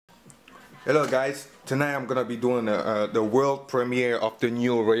Hello guys, tonight I'm gonna be doing the world premiere of the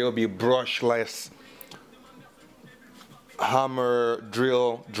new ryobi brushless hammer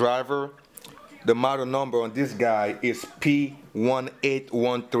drill driver. The model number on this guy is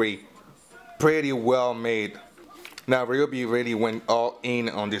p1813. Pretty well made. Now ryobi really went all in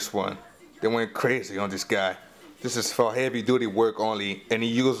on this one. They went crazy on this guy. This is for heavy duty work only, and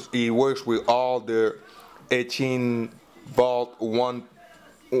he works with all the 18-volt one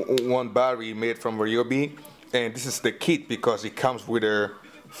battery made from ryobi, and this is the kit because it comes with a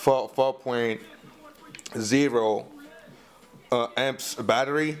 4.0 amps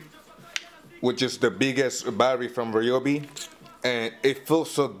battery, which is the biggest battery from ryobi, and it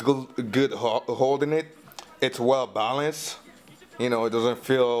feels so good holding it. It's well balanced. It doesn't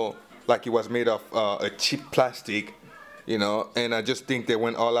feel like it was made of a cheap plastic. And I just think they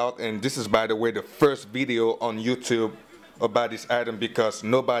went all out. And this is, by the way, the first video on YouTube about this item because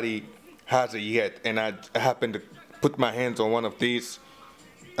nobody has it yet, and I happened to put my hands on one of these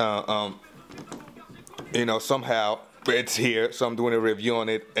somehow it's here, so I'm doing a review on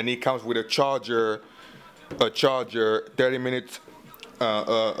it, and it comes with a charger, 30 minutes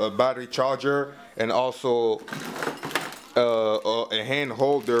a battery charger, and also a hand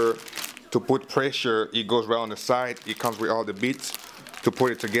holder to put pressure. It goes right on the side. It comes with all the bits to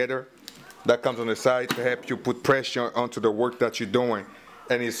put it together. That comes on the side to help you put pressure onto the work that you're doing,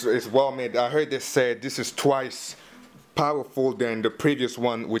 and it's well made. I heard they said this is twice powerful than the previous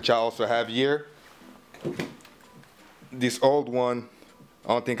one, which I also have here. This old one, I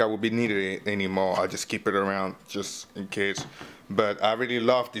don't think I will be needed it anymore. I'll just keep it around just in case. But I really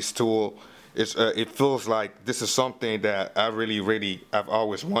love this tool. It feels like this is something that I've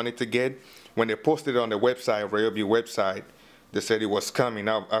always wanted to get. When they posted it on the website, ryobi website, they said it was coming.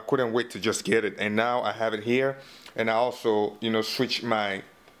 I couldn't wait to just get it, and now I have it here. And I also, switched my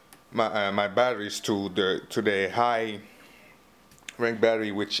batteries to the high rank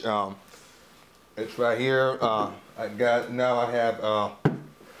battery, which it's right here. I have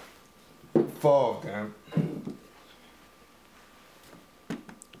 4 of them.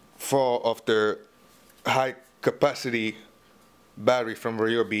 4 of the high capacity battery from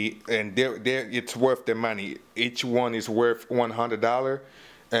ryobi, and it's worth the money. Each one is worth $100,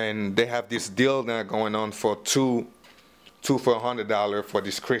 and they have this deal now going on for two for $100 for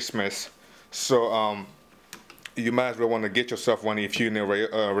this Christmas. So you might as well want to get yourself one if you're in the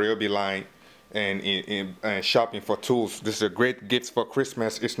ryobi line and shopping for tools. This is a great gift for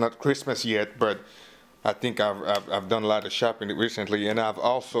Christmas. It's not Christmas yet, but I think I've done a lot of shopping recently, and I've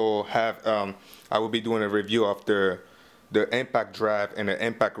also I will be doing a review of the impact drive and the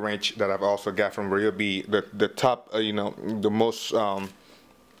impact wrench that I've also got from ryobi. The top, the most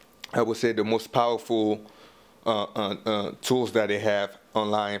I would say the most powerful tools that they have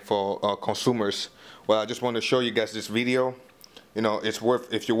online for consumers. Well, I just want to show you guys this video. It's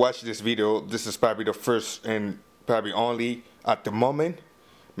worth, if you watch this video, this is probably the first and probably only at the moment.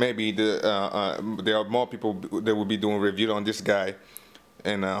 Maybe there are more people that will be doing review on this guy,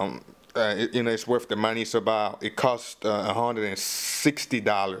 and it's worth the money. It costs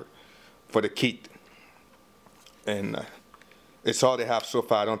 $160 for the kit, and it's all they have so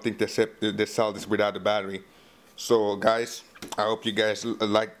far. I don't think they sell this without the battery. So guys, I hope you guys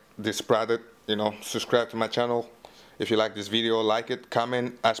like this product. Subscribe to my channel. If you like this video, like it,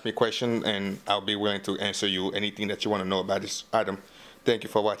 comment, ask me a question, and I'll be willing to answer you anything that you want to know about this item. Thank you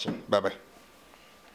for watching. Bye bye.